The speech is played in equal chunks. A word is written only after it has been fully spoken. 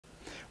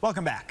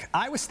Welcome back.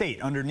 Iowa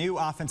State, under new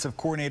offensive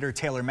coordinator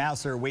Taylor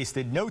Mauser,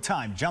 wasted no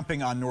time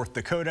jumping on North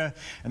Dakota,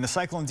 and the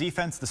Cyclone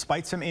defense,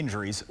 despite some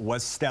injuries,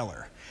 was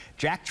stellar.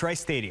 Jack Trice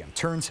Stadium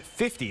turns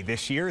 50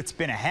 this year. It's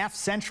been a half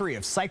century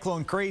of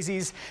Cyclone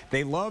crazies.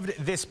 They loved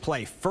this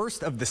play.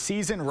 First of the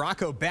season,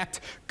 Rocco Becht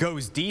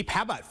goes deep.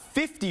 How about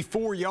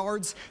 54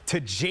 yards to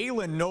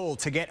Jalen Knoll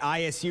to get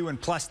ISU in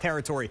plus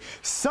territory?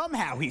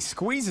 Somehow he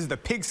squeezes the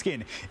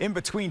pigskin in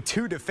between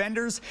two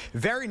defenders.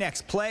 Very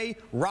next play,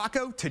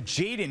 Rocco to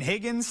Jaden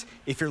Higgins.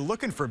 If you're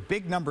looking for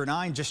big number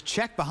 9, just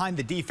check behind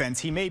the defense.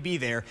 He may be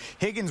there.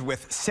 Higgins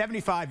with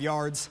 75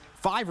 yards.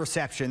 5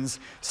 receptions.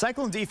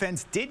 Cyclone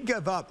defense did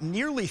give up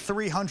nearly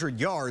 300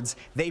 yards.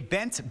 They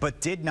bent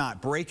but did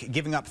not break,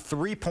 giving up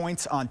 3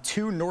 points on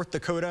 2 North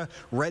Dakota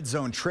red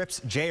zone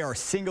trips. J.R.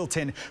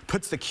 Singleton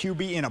puts the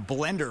QB in a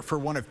blender for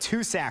one of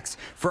 2 sacks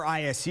for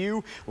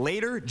ISU.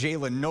 Later,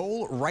 Jalen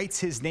Knoll writes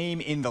his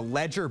name in the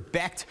ledger.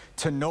 Becht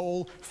to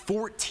Knoll,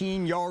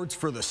 14 yards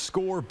for the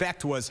score.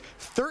 Becht was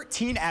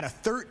 13 out of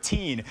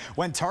 13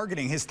 when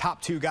targeting his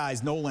top 2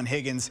 guys, Knoll and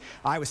Higgins.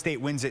 Iowa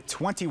State wins it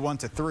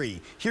 21-3.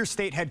 Here's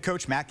State head coach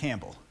Matt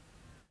Campbell.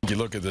 You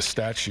look at the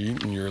stat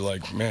sheet and you're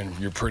like, man,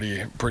 you're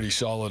pretty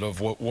solid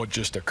of what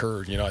just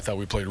occurred. You know, I thought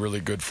we played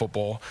really good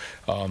football.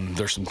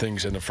 There's some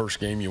things in the first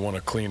game you want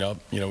to clean up.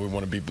 You know, we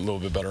want to be a little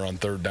bit better on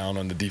third down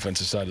on the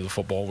defensive side of the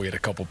football. We had a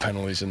couple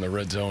penalties in the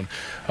red zone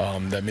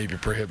that maybe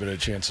prohibited a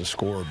chance to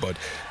score. But,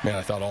 man,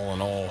 I thought all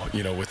in all,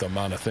 you know, with the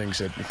amount of things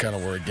that kind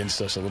of were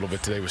against us a little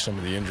bit today with some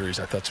of the injuries,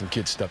 I thought some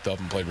kids stepped up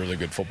and played really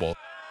good football.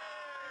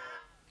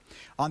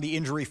 On the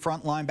injury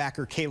front,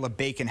 linebacker Caleb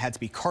Bacon had to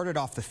be carted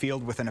off the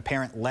field with an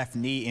apparent left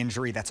knee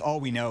injury. That's all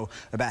we know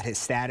about his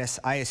status.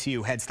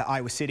 ISU heads to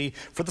Iowa City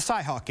for the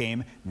Cyhawk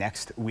game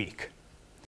next week.